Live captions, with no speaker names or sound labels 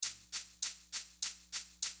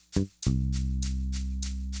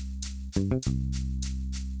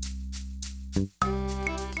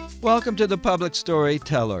Welcome to the Public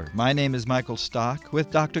Storyteller. My name is Michael Stock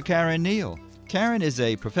with Dr. Karen Neal. Karen is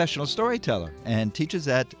a professional storyteller and teaches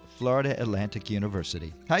at Florida Atlantic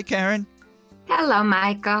University. Hi, Karen. Hello,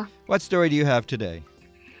 Michael. What story do you have today?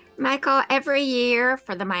 Michael, every year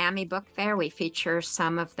for the Miami Book Fair, we feature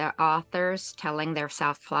some of the authors telling their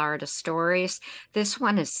South Florida stories. This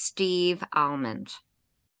one is Steve Almond.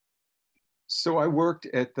 So I worked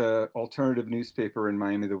at the alternative newspaper in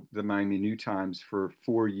Miami, the Miami New Times, for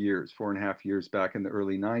 4.5 years back in the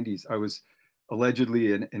early 90s. I was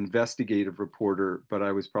allegedly an investigative reporter, but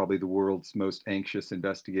I was probably the world's most anxious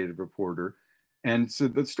investigative reporter. And so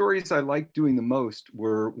the stories I liked doing the most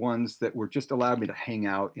were ones that were just allowed me to hang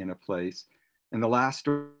out in a place. And the last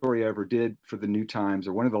story I ever did for the New Times,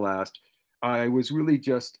 or one of the last, I was really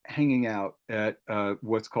just hanging out at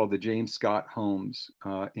what's called the James Scott Homes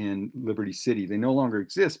in Liberty City. They no longer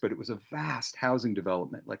exist, but it was a vast housing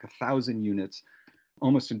development, like 1,000 units,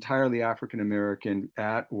 almost entirely African American,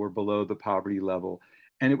 at or below the poverty level.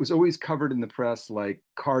 And it was always covered in the press like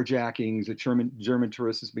carjackings, a German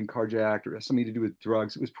tourist has been carjacked, or something to do with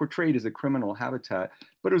drugs. It was portrayed as a criminal habitat,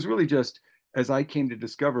 but it was really just, as I came to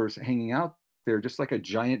discover, hanging out there, just like a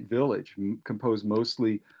giant village composed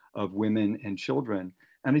mostly of women and children.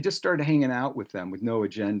 And I just started hanging out with them with no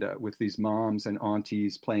agenda, with these moms and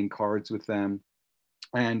aunties, playing cards with them,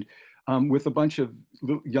 and with a bunch of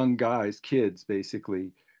young guys, kids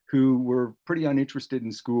basically, who were pretty uninterested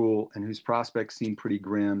in school and whose prospects seemed pretty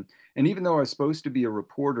grim. And even though I was supposed to be a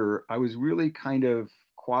reporter, I was really kind of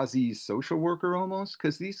quasi social worker almost,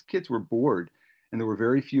 because these kids were bored and there were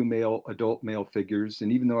very few adult male figures.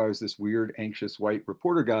 And even though I was this weird, anxious white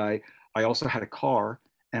reporter guy, I also had a car,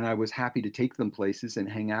 and I was happy to take them places and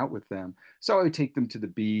hang out with them. So I would take them to the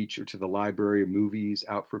beach or to the library or movies,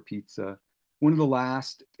 out for pizza. One of the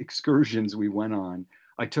last excursions we went on,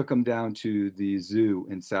 I took them down to the zoo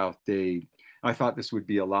in South Dade. I thought this would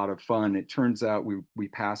be a lot of fun. It turns out we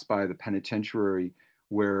passed by the penitentiary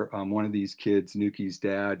where one of these kids, Nuki's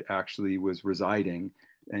dad, actually was residing.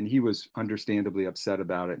 And he was understandably upset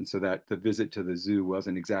about it. And so that the visit to the zoo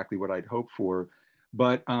wasn't exactly what I'd hoped for.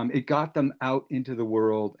 But it got them out into the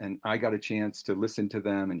world, and I got a chance to listen to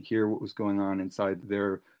them and hear what was going on inside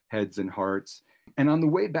their heads and hearts. And on the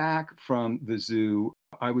way back from the zoo,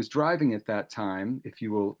 I was driving at that time. If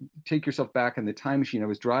you will take yourself back in the time machine, I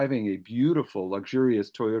was driving a beautiful, luxurious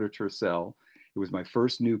Toyota Tercel. It was my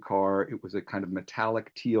first new car. It was a kind of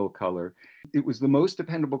metallic teal color. It was the most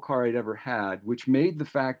dependable car I'd ever had, which made the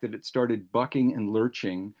fact that it started bucking and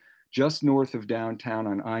lurching just north of downtown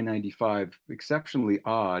on I-95 exceptionally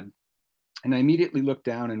odd. And I immediately looked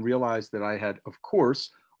down and realized that I had, of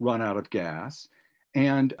course, run out of gas.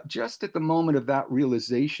 And just at the moment of that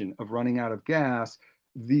realization of running out of gas,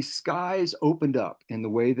 the skies opened up in the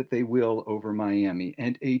way that they will over Miami,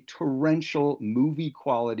 and a torrential movie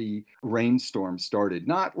quality rainstorm started.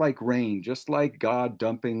 Not like rain, just like God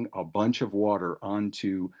dumping a bunch of water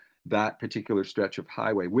onto that particular stretch of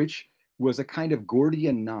highway, which was a kind of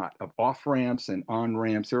Gordian knot of off ramps and on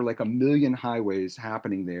ramps. There are like a million highways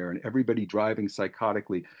happening there, and everybody driving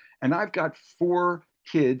psychotically. And I've got 4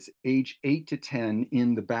 kids age 8 to 10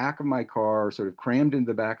 in the back of my car, sort of crammed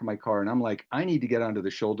into the back of my car. And I'm like, I need to get onto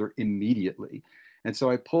the shoulder immediately. And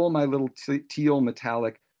so I pull my little teal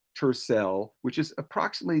metallic Tercel, which is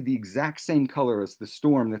approximately the exact same color as the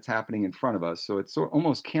storm that's happening in front of us. So it's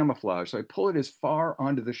almost camouflage. So I pull it as far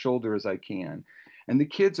onto the shoulder as I can. And the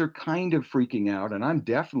kids are kind of freaking out, and I'm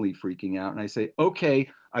definitely freaking out. And I say, okay,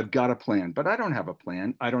 I've got a plan, but I don't have a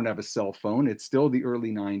plan. I don't have a cell phone. It's still the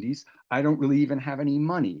early 90s. I don't really even have any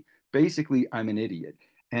money. Basically, I'm an idiot.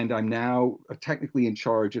 And I'm now technically in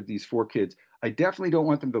charge of these 4 kids. I definitely don't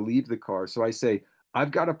want them to leave the car. So I say,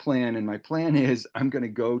 I've got a plan. And my plan is I'm going to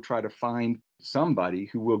go try to find somebody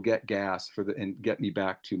who will get gas and get me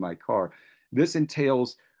back to my car. This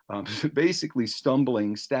entails basically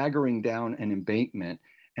staggering down an embankment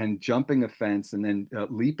and jumping a fence and then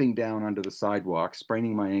leaping down onto the sidewalk,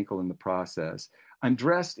 spraining my ankle in the process. I'm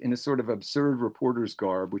dressed in a sort of absurd reporter's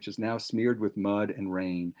garb, which is now smeared with mud and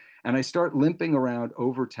rain. And I start limping around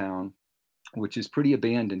Overtown, which is pretty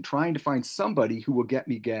abandoned, trying to find somebody who will get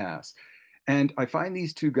me gas. And I find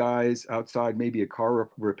these 2 guys outside maybe a car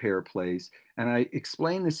repair place, and I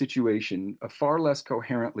explain the situation far less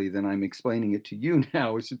coherently than I'm explaining it to you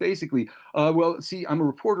now, which is basically, well, see, I'm a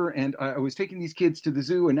reporter, and I was taking these kids to the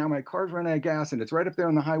zoo, and now my car's running out of gas, and it's right up there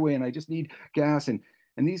on the highway, and I just need gas. And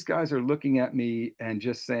these guys are looking at me and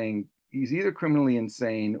just saying, he's either criminally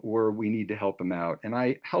insane or we need to help him out. And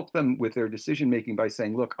I help them with their decision making by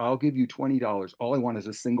saying, look, I'll give you $20. All I want is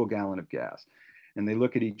a single gallon of gas. And they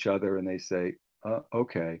look at each other and they say,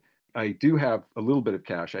 okay, I do have a little bit of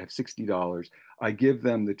cash. I have $60. I give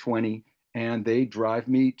them the 20 and they drive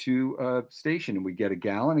me to a station and we get a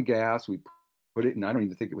gallon of gas. We put it in, I don't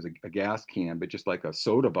even think it was a gas can, but just like a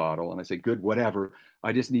soda bottle. And I say, good, whatever.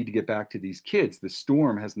 I just need to get back to these kids. The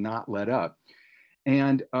storm has not let up.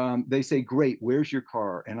 And they say, great, where's your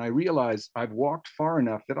car? And I realize I've walked far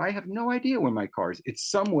enough that I have no idea where my car is.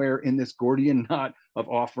 It's somewhere in this Gordian knot of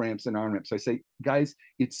off ramps and on ramps. So I say, guys,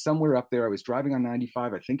 it's somewhere up there. I was driving on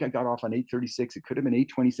 95. I think I got off on 836. It could have been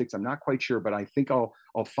 826. I'm not quite sure, but I think I'll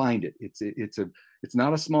find it. It's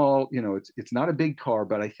not a small, it's not a big car,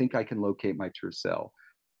 but I think I can locate my Tercel.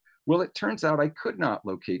 Well, it turns out I could not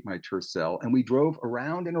locate my Tercel. And we drove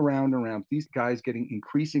around and around and around, these guys getting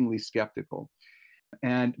increasingly skeptical.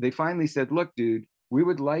 And they finally said, look, dude, we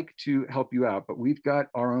would like to help you out, but we've got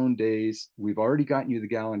our own days. We've already gotten you the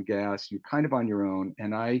gallon gas. You're kind of on your own.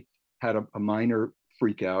 And I had a minor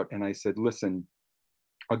freak out. And I said, listen,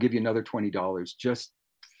 I'll give you another $20. Just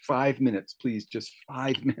 5 minutes, please. Just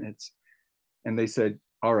 5 minutes. And they said,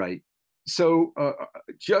 all right. So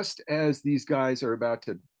just as these guys are about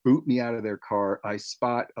to boot me out of their car, I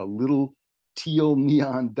spot a little teal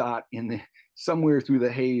neon dot somewhere through the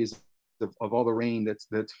haze of all the rain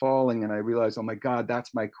that's falling, and I realized, oh my God,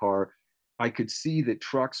 that's my car. I could see that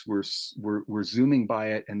trucks were zooming by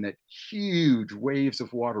it, and that huge waves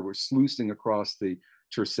of water were sluicing across the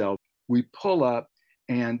Tercel. We pull up,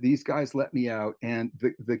 and these guys let me out, and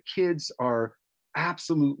the kids are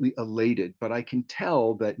absolutely elated. But I can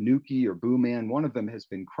tell that Nuki or Boo Man, one of them, has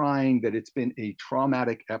been crying, that it's been a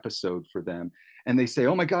traumatic episode for them. And they say,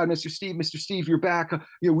 oh my God, Mr. Steve, you're back.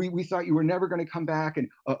 We thought you were never going to come back. And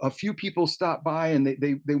a few people stopped by and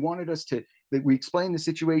they wanted us to, we explained the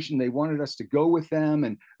situation. They wanted us to go with them.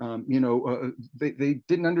 And, they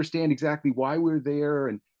didn't understand exactly why we were there.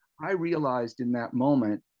 And I realized in that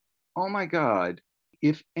moment, oh my God,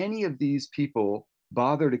 if any of these people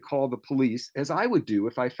bother to call the police, as I would do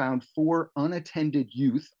if I found 4 unattended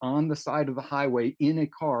youth on the side of the highway in a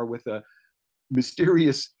car with a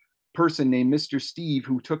mysterious person named Mr. Steve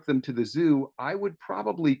who took them to the zoo, I would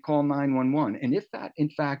probably call 911. And if that in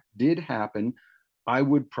fact did happen, I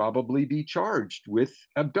would probably be charged with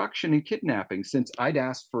abduction and kidnapping, since I'd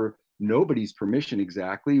asked for nobody's permission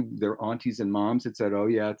exactly. Their aunties and moms had said, oh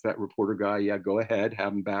yeah, it's that reporter guy. Yeah, go ahead,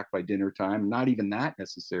 have him back by dinner time. Not even that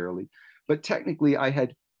necessarily. But technically I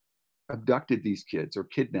had abducted these kids or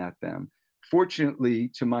kidnapped them. Fortunately,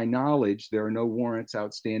 to my knowledge, there are no warrants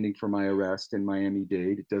outstanding for my arrest in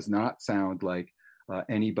Miami-Dade. It does not sound like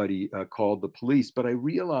anybody called the police, but I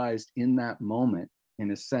realized in that moment,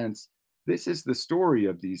 in a sense, this is the story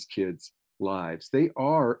of these kids' lives. They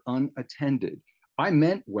are unattended. I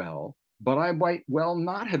meant well, but I might well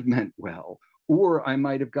not have meant well, or I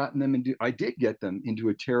might have gotten them I did get them into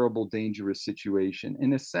a terrible, dangerous situation.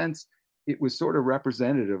 In a sense, it was sort of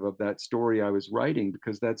representative of that story I was writing,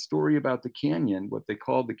 because that story about the canyon, what they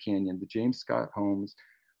called the canyon, the James Scott Holmes,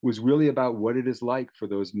 was really about what it is like for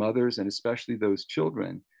those mothers and especially those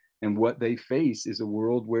children. And what they face is a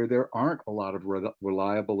world where there aren't a lot of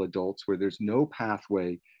reliable adults, where there's no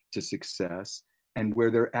pathway to success, and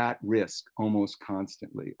where they're at risk almost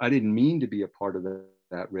constantly. I didn't mean to be a part of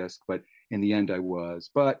that risk, but in the end I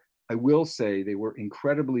was. But I will say they were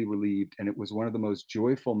incredibly relieved, and it was one of the most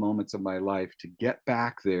joyful moments of my life to get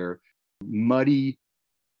back there, muddy,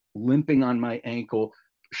 limping on my ankle,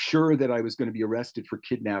 sure that I was going to be arrested for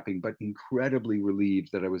kidnapping, but incredibly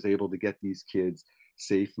relieved that I was able to get these kids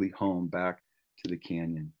safely home back to the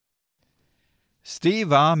canyon.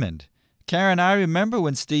 Steve Almond. Karen, I remember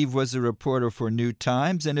when Steve was a reporter for New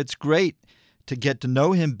Times, and it's great to get to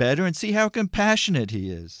know him better and see how compassionate he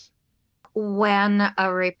is. When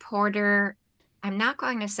a reporter, I'm not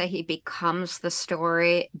going to say he becomes the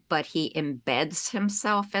story, but he embeds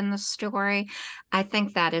himself in the story, I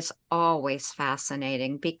think that is always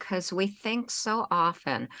fascinating, because we think so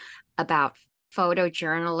often about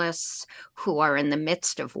photojournalists who are in the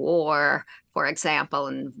midst of war, for example,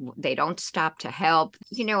 and they don't stop to help.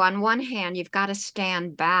 On one hand, you've got to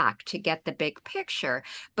stand back to get the big picture,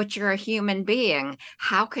 but you're a human being.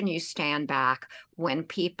 How can you stand back when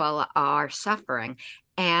people are suffering?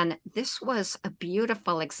 And this was a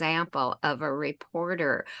beautiful example of a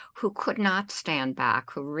reporter who could not stand back,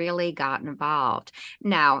 who really got involved.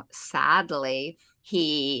 Now, sadly,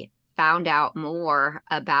 he found out more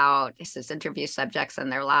about his interview subjects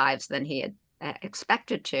and their lives than he had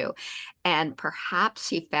expected to. And perhaps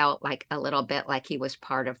he felt like a little bit like he was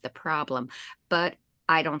part of the problem. But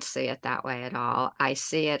I don't see it that way at all. I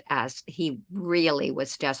see it as he really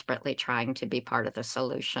was desperately trying to be part of the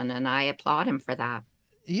solution, and I applaud him for that.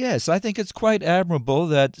 Yes, I think it's quite admirable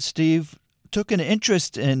that Steve took an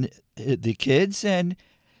interest in the kids and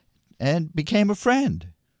became a friend.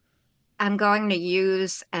 I'm going to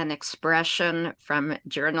use an expression from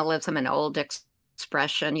journalism, an old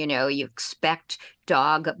expression. You expect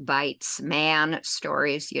dog bites man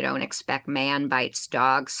stories. You don't expect man bites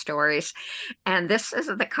dog stories. And this is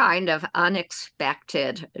the kind of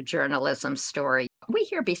unexpected journalism story. We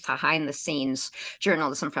hear behind the scenes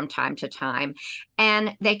journalism from time to time,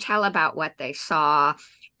 and they tell about what they saw.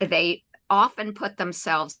 They often put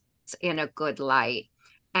themselves in a good light.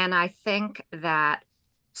 And I think that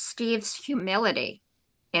Steve's humility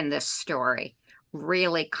in this story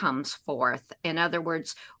really comes forth. In other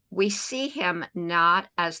words, we see him not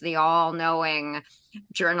as the all-knowing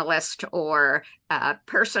journalist or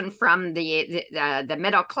person from the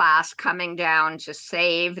middle class coming down to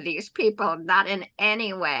save these people. Not in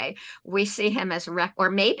any way. We see him as or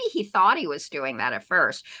maybe he thought he was doing that at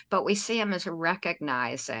first, but we see him as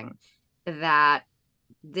recognizing that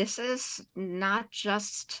this is not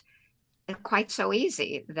just quite so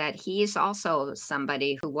easy, that he's also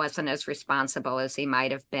somebody who wasn't as responsible as he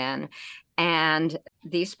might have been. And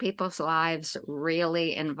these people's lives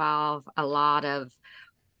really involve a lot of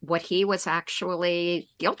what he was actually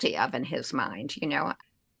guilty of in his mind.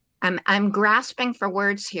 I'm grasping for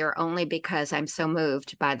words here only because I'm so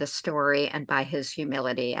moved by the story and by his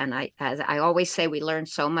humility. And as I always say, we learn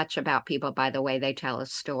so much about people by the way they tell a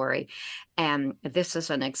story. And this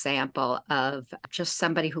is an example of just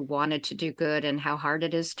somebody who wanted to do good and how hard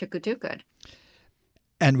it is to do good.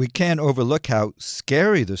 And we can't overlook how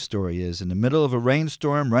scary the story is. In the middle of a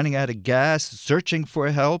rainstorm, running out of gas, searching for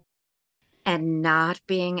help. And not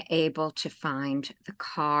being able to find the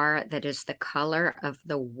car that is the color of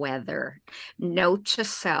the weather. Note to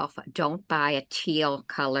self, don't buy a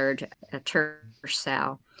teal-colored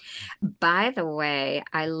Tercel. By the way,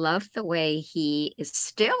 I love the way he is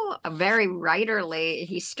still very writerly.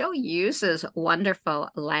 He still uses wonderful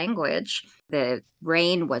language. The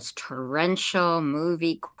rain was torrential,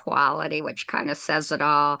 movie quality, which kind of says it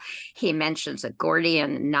all. He mentions a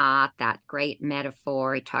Gordian knot, that great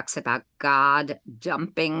metaphor. He talks about God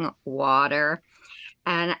dumping water.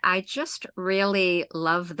 And I just really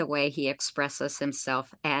love the way he expresses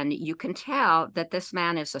himself. And you can tell that this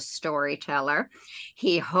man is a storyteller.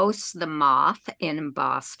 He hosts The Moth in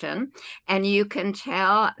Boston. And you can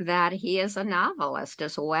tell that he is a novelist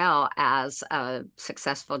as well as a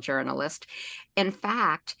successful journalist. In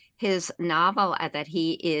fact, his novel that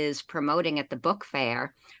he is promoting at the book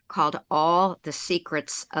fair, called All the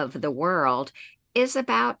Secrets of the World, is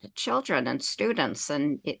about children and students.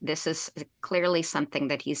 And this is clearly something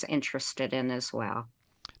that he's interested in as well.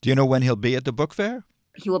 Do you know when he'll be at the book fair?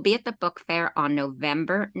 He will be at the book fair on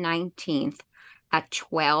November 19th at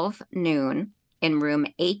 12 noon in room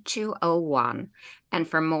 8201. And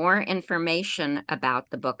for more information about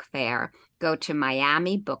the book fair, go to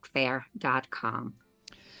miamibookfair.com.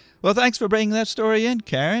 Well, thanks for bringing that story in,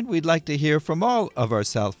 Karen. We'd like to hear from all of our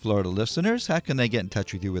South Florida listeners. How can they get in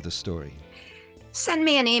touch with you with a story? Send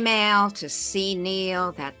me an email to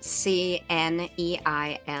cneile, that's CNEILE,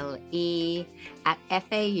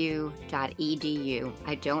 @fau.edu.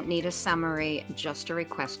 I don't need a summary, just a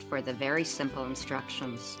request for the very simple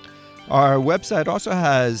instructions. Our website also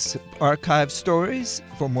has archived stories.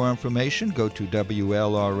 For more information, go to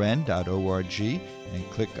WLRN.org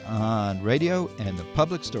and click on Radio and the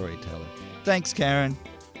Public Storyteller. Thanks, Karen.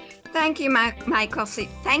 Thank you, Michael.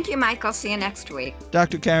 Thank you, Michael. See you next week.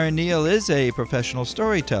 Dr. Karen Neal is a professional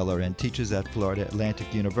storyteller and teaches at Florida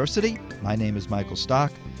Atlantic University. My name is Michael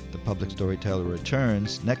Stock. The Public Storyteller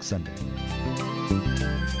returns next Sunday.